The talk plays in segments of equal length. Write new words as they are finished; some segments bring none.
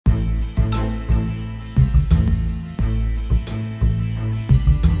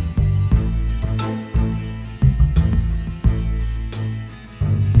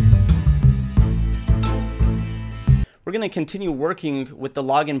we're going to continue working with the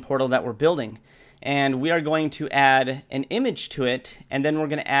login portal that we're building. And we are going to add an image to it, and then we're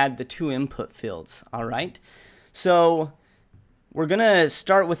going to add the 2 input fields. All right. So we're going to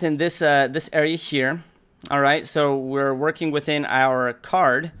start within this this area here. All right. So we're working within our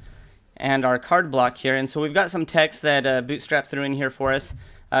card and our card block here, and so we've got some text that Bootstrap threw in here for us.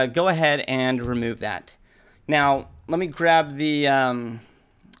 Go ahead and remove that. Now let me grab the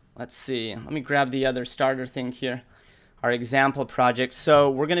let's see. Let me grab the other starter thing here. Our example project.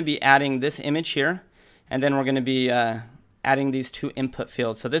 So we're going to be adding this image here, and then we're going to be adding these 2 input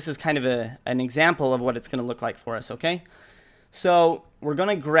fields. So this is kind of an example of what it's going to look like for us. Okay, so we're going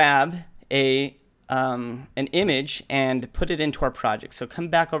to grab an image and put it into our project. So come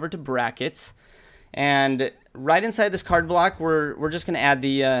back over to brackets, and right inside this card block, we're just going to add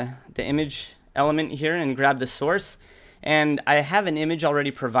the image element here and grab the source. And I have an image already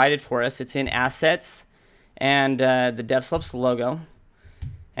provided for us. It's in assets and the DevSlopes logo.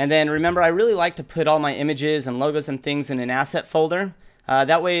 And then remember, I really like to put all my images and logos and things in an asset folder.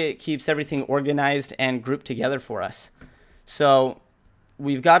 That way it keeps everything organized and grouped together for us. So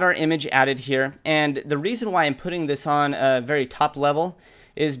we've got our image added here. And the reason why I'm putting this on a very top level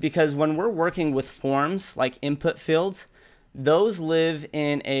is because when we're working with forms like input fields, those live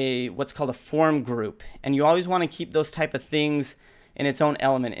in what's called a form group. And you always want to keep those type of things in its own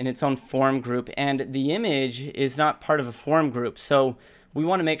element, in its own form group, and the image is not part of a form group. So we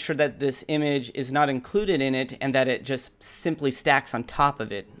want to make sure that this image is not included in it and that it just simply stacks on top of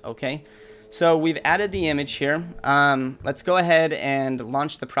it. Okay, so we've added the image here. Let's go ahead and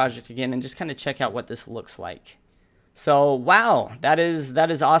launch the project again and just kind of check out what this looks like. So wow, that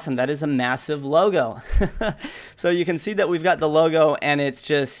is awesome. That is a massive logo. So you can see that we've got the logo, and it's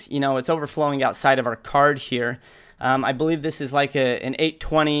just, it's overflowing outside of our card here. I believe this is like an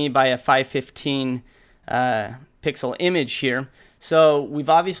 820 by a 515 pixel image here. So we've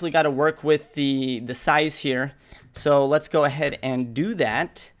obviously got to work with the size here. So let's go ahead and do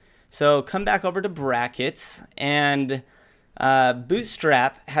that. So come back over to brackets, and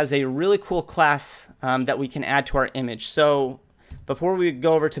Bootstrap has a really cool class that we can add to our image. So before we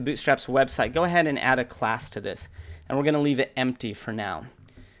go over to Bootstrap's website, go ahead and add a class to this. And we're going to leave it empty for now.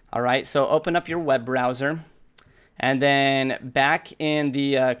 All right, so open up your web browser. And then back in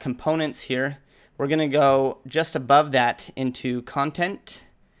the components here, we're going to go just above that into content.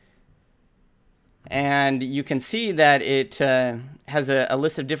 And you can see that it has a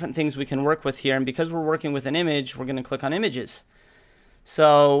list of different things we can work with here. And because we're working with an image, we're going to click on images.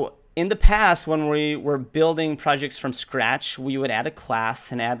 So in the past, when we were building projects from scratch, we would add a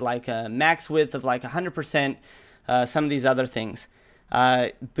class and add like a max width of like 100%, some of these other things.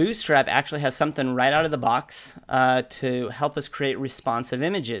 Bootstrap actually has something right out of the box to help us create responsive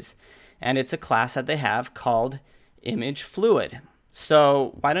images. And it's a class that they have called img-fluid.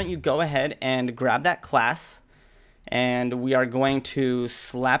 So why don't you go ahead and grab that class, and we are going to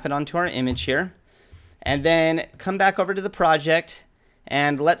slap it onto our image here. And then come back over to the project,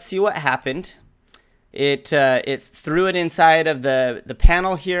 and let's see what happened. It threw it inside of the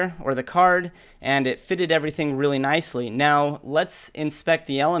panel here, or the card, and it fitted everything really nicely. Now let's inspect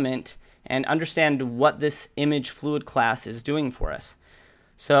the element and understand what this img-fluid class is doing for us.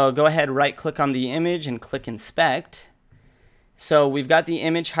 So go ahead, right click on the image and click inspect. So we've got the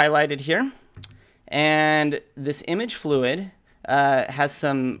image highlighted here, and this img-fluid has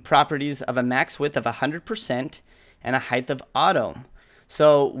some properties of a max width of 100% and a height of auto.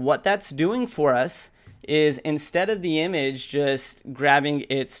 So what that's doing for us is, instead of the image just grabbing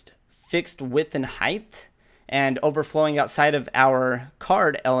its fixed width and height and overflowing outside of our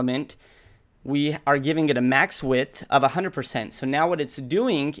card element, we are giving it a max width of 100%. So now what it's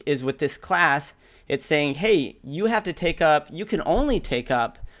doing is, with this class, it's saying, hey, you can only take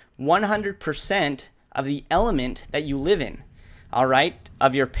up 100% of the element that you live in, all right,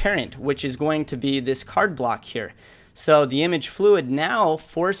 of your parent, which is going to be this card block here. So the img-fluid now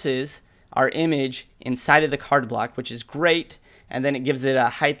forces our image inside of the card block, which is great, and then it gives it a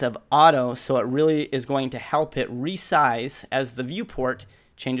height of auto, so it really is going to help it resize as the viewport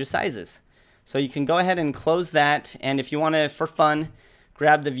changes sizes. So you can go ahead and close that, and if you want to, for fun,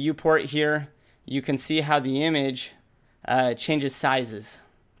 grab the viewport here, you can see how the image changes sizes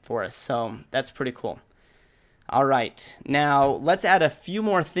for us. So that's pretty cool. All right, now let's add a few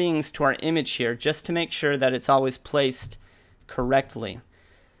more things to our image here just to make sure that it's always placed correctly.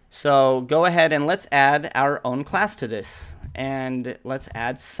 So go ahead and let's add our own class to this, and let's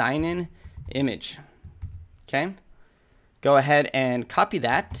add signin-img. Okay, go ahead and copy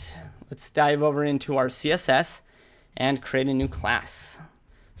that. Let's dive over into our CSS and create a new class.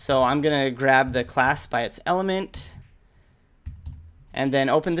 So I'm going to grab the class by its element, and then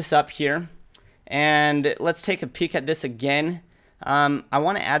open this up here. And let's take a peek at this again. I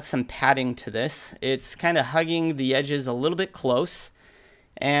want to add some padding to this. It's kind of hugging the edges a little bit close.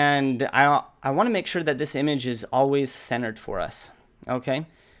 And I want to make sure that this image is always centered for us. Okay,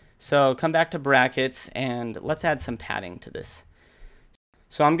 so come back to brackets and let's add some padding to this.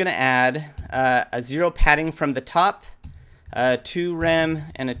 So I'm going to add a 0 padding from the top, a 2 rem,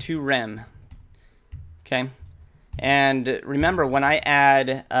 and a 2 rem. Okay, and remember when I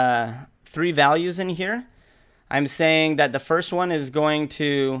add 3 values in here, I'm saying that the first one is going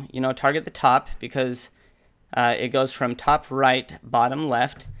to, target the top because it goes from top right, bottom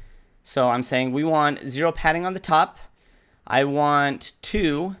left. So I'm saying we want 0 padding on the top. I want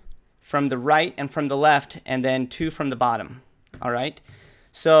 2 from the right and from the left, and then 2 from the bottom. All right.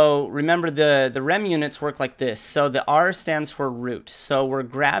 So remember the rem units work like this. So the R stands for root. So we're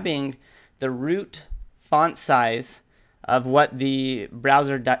grabbing the root font size of what the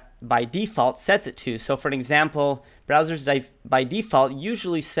browser by default sets it to. So for an example, browsers by default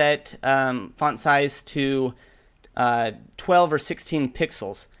usually set font size to 12 or 16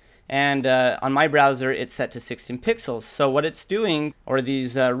 pixels. And on my browser, it's set to 16 pixels. So what it's doing, or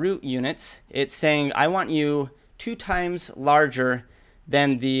these root units, it's saying, I want you 2 times larger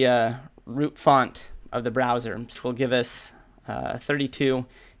than the root font of the browser, which will give us 32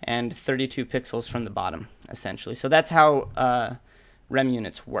 and 32 pixels from the bottom, essentially. So that's how rem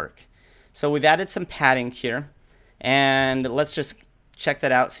units work. So we've added some padding here, and let's just check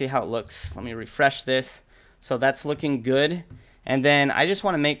that out, see how it looks. Let me refresh this. So that's looking good. And then I just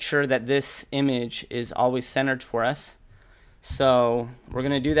want to make sure that this image is always centered for us. So we're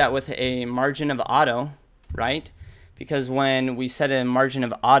going to do that with a margin of auto, right? Because when we set a margin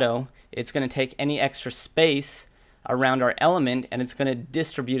of auto, it's going to take any extra space around our element and it's going to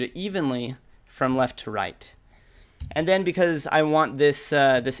distribute it evenly from left to right. And then because I want this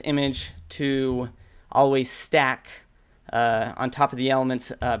this image to always stack on top of the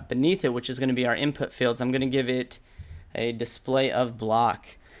elements beneath it, which is going to be our input fields, I'm going to give it a display of block.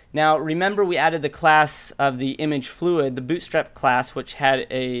 Now remember we added the class of the img-fluid, the Bootstrap class, which had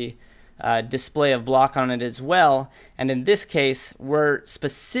a display of block on it as well. And in this case, we're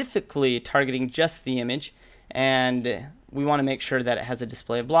specifically targeting just the image, and we want to make sure that it has a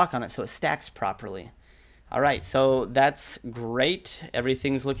display of block on it so it stacks properly. All right, so that's great.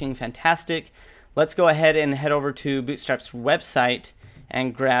 Everything's looking fantastic. Let's go ahead and head over to Bootstrap's website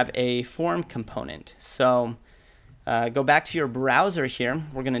and grab a form component. So go back to your browser here.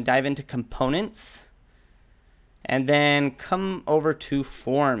 We're going to dive into components and then come over to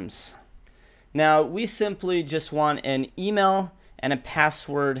forms. Now we simply just want an email and a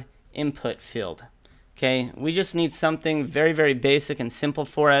password input field. Okay, we just need something very, very basic and simple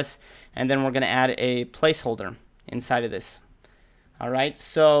for us, and then we're going to add a placeholder inside of this. All right,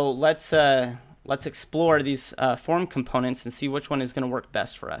 so let's explore these form components and see which one is going to work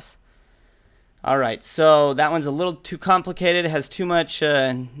best for us. All right, so that one's a little too complicated. It has too much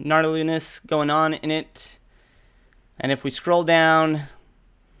gnarliness going on in it. And if we scroll down,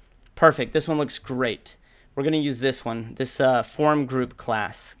 perfect. This one looks great. We're going to use this one, this form group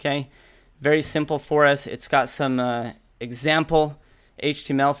class. Okay, very simple for us. It's got some example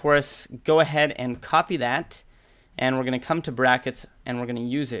HTML for us. Go ahead and copy that, and we're going to come to brackets and we're going to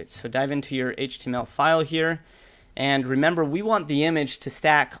use it. So dive into your HTML file here, and remember we want the image to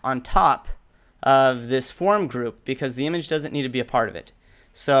stack on top of this form group because the image doesn't need to be a part of it.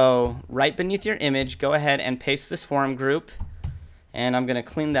 So right beneath your image, go ahead and paste this form group, and I'm going to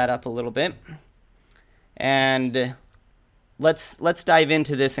clean that up a little bit. And let's dive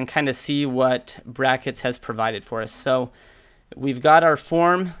into this and kind of see what brackets has provided for us. So we've got our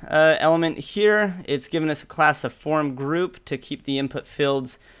form element here. It's given us a class of form group to keep the input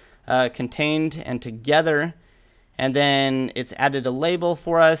fields contained and together. And then it's added a label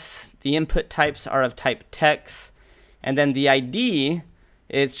for us. The input types are of type text. And then the ID,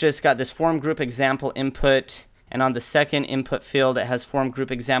 it's just got this form group example input. And on the second input field, it has form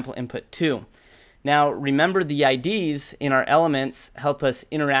group example input 2. Now, remember the IDs in our elements help us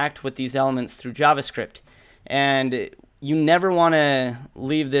interact with these elements through JavaScript. And you never want to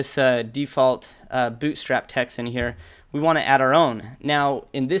leave this default Bootstrap text in here. We want to add our own. Now,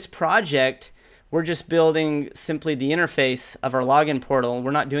 in this project, we're just building simply the interface of our login portal.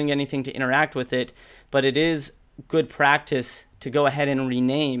 We're not doing anything to interact with it, but it is good practice to go ahead and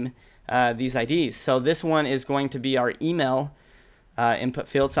rename these IDs. So this one is going to be our email input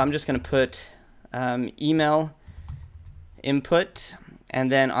field. So I'm just going to put email input,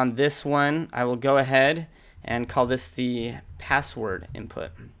 and then on this one I will go ahead and call this the password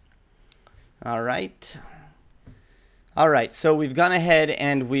input. All right, All right, so we've gone ahead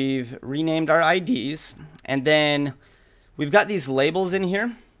and we've renamed our IDs, and then we've got these labels in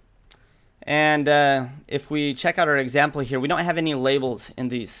here. And if we check out our example here, we don't have any labels in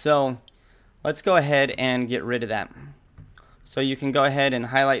these. So let's go ahead and get rid of that. So you can go ahead and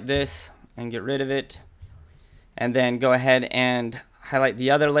highlight this and get rid of it. And then go ahead and highlight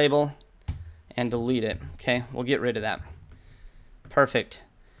the other label and delete it. Okay, we'll get rid of that. Perfect.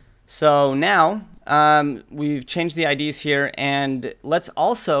 So now we've changed the IDs here, and let's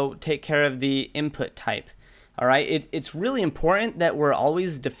also take care of the input type. All right, it's really important that we're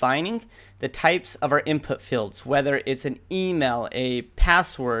always defining the types of our input fields, whether it's an email, a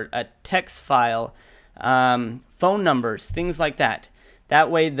password, a text file, phone numbers, things like that. That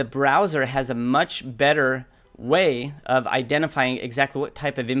way the browser has a much better way of identifying exactly what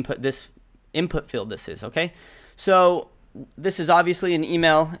type of input field this is, okay? So this is obviously an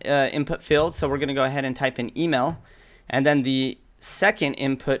email input field, so we're going to go ahead and type in email, and then the second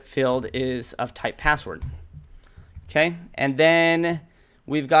input field is of type password. Okay, and then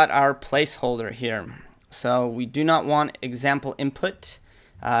we've got our placeholder here. So we do not want example input.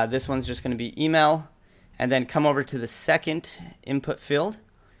 This one's just going to be email, and then come over to the second input field,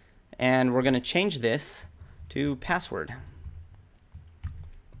 and we're going to change this to password.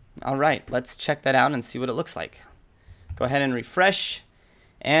 All right, let's check that out and see what it looks like. Go ahead and refresh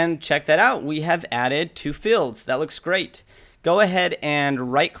and check that out. We have added 2 fields. That looks great. Go ahead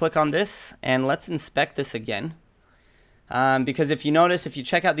and right click on this and let's inspect this again. Because if you notice, if you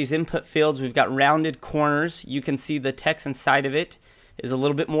check out these input fields, we've got rounded corners. You can see the text inside of it is a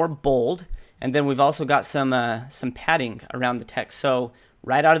little bit more bold, and then we've also got some padding around the text. So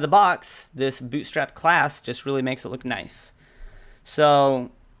right out of the box, this Bootstrap class just really makes it look nice. So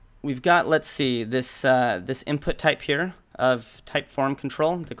we've got, let's see, this input type here of type form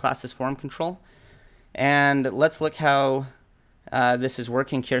control. The class is form control, and let's look how this is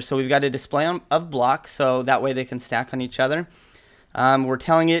working here. So we've got a display of blocks, so that way they can stack on each other. We're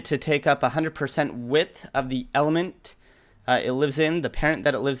telling it to take up 100% width of the element it lives in, the parent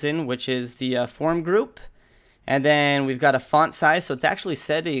that it lives in, which is the form group. And then we've got a font size, so it's actually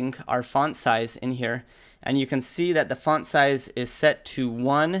setting our font size in here. And you can see that the font size is set to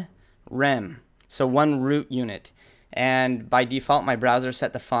 1 rem, so 1 root unit. And by default, my browser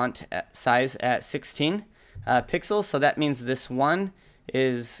set the font size at 16 pixels, so that means this one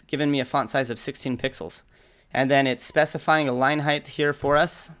is giving me a font size of 16 pixels. And then it's specifying a line height here for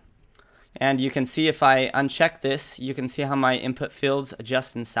us. And you can see if I uncheck this, you can see how my input fields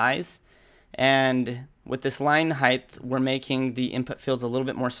adjust in size. And with this line height, we're making the input fields a little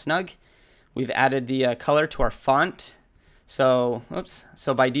bit more snug. We've added the color to our font. So,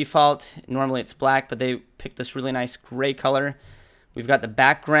 so by default, normally it's black, but they picked this really nice gray color. We've got the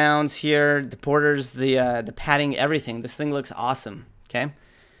backgrounds here, the borders, the padding, everything. This thing looks awesome, okay?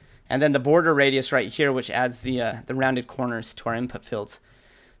 And then the border radius right here, which adds the rounded corners to our input fields.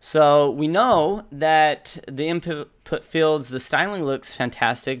 So we know that the input fields, the styling looks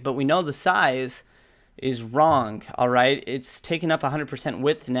fantastic, but we know the size is wrong, all right? It's taking up 100%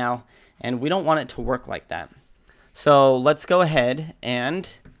 width now, and we don't want it to work like that. So let's go ahead and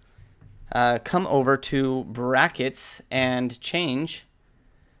come over to brackets and change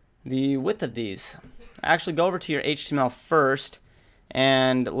the width of these. Actually, go over to your HTML first,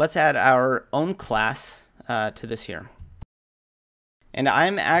 and let's add our own class to this here. And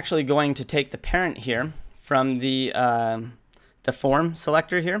I'm actually going to take the parent here from the form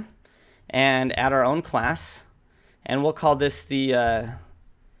selector here and add our own class, and we'll call this the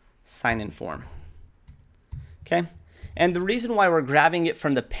sign-in form. Okay, and the reason why we're grabbing it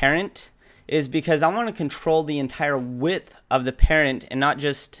from the parent is because I want to control the entire width of the parent and not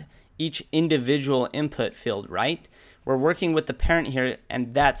just each individual input field, right? We're working with the parent here,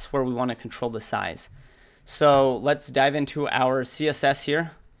 and that's where we want to control the size. So let's dive into our CSS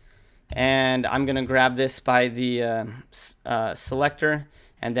here, and I'm going to grab this by the selector,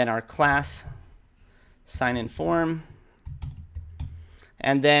 and then our class sign-in form,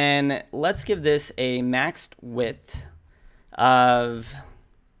 and then let's give this a maxed width of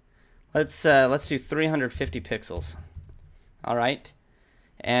let's do 350 pixels. All right,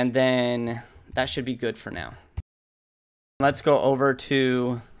 and then that should be good for now. Let's go over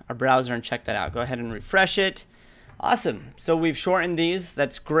to our browser and check that out. Go ahead and refresh it. Awesome. So we've shortened these.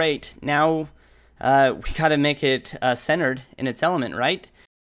 That's great. Now we got to make it centered in its element, right?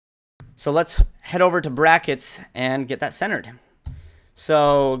 So let's head over to brackets and get that centered.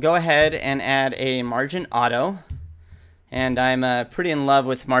 So go ahead and add a margin auto. And I'm pretty in love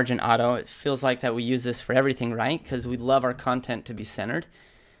with margin auto. It feels like that we use this for everything, right? Because we love our content to be centered.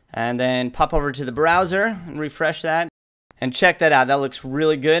 And then pop over to the browser and refresh that. And check that out. That looks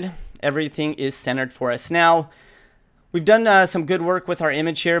really good. Everything is centered for us. Now, we've done some good work with our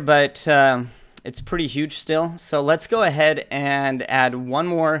image here, but it's pretty huge still. So let's go ahead and add one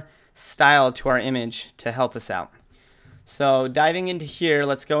more style to our image to help us out. So diving into here,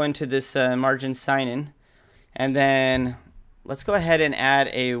 let's go into this margin sign-in, and then let's go ahead and add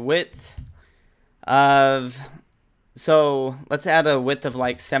a width of, so let's add a width of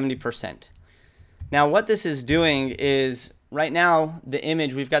like 70%. Now what this is doing is, right now the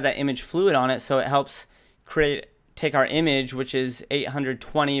image, we've got that image fluid on it, so it helps take our image, which is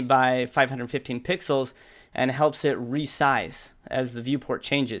 820 by 515 pixels, and helps it resize as the viewport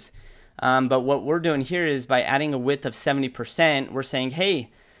changes. But what we're doing here is, by adding a width of 70%, we're saying, hey,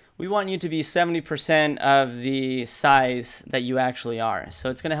 we want you to be 70% of the size that you actually are. So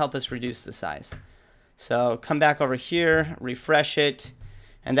it's going to help us reduce the size. So come back over here, refresh it,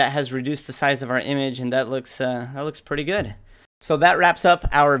 and that has reduced the size of our image, and that looks pretty good. So that wraps up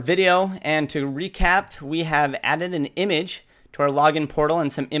our video, and to recap, we have added an image to our login portal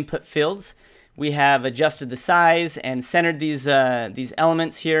and some input fields. We have adjusted the size and centered these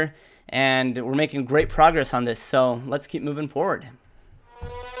elements here, and we're making great progress on this, so let's keep moving forward.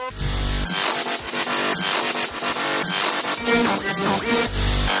 We'll be right back.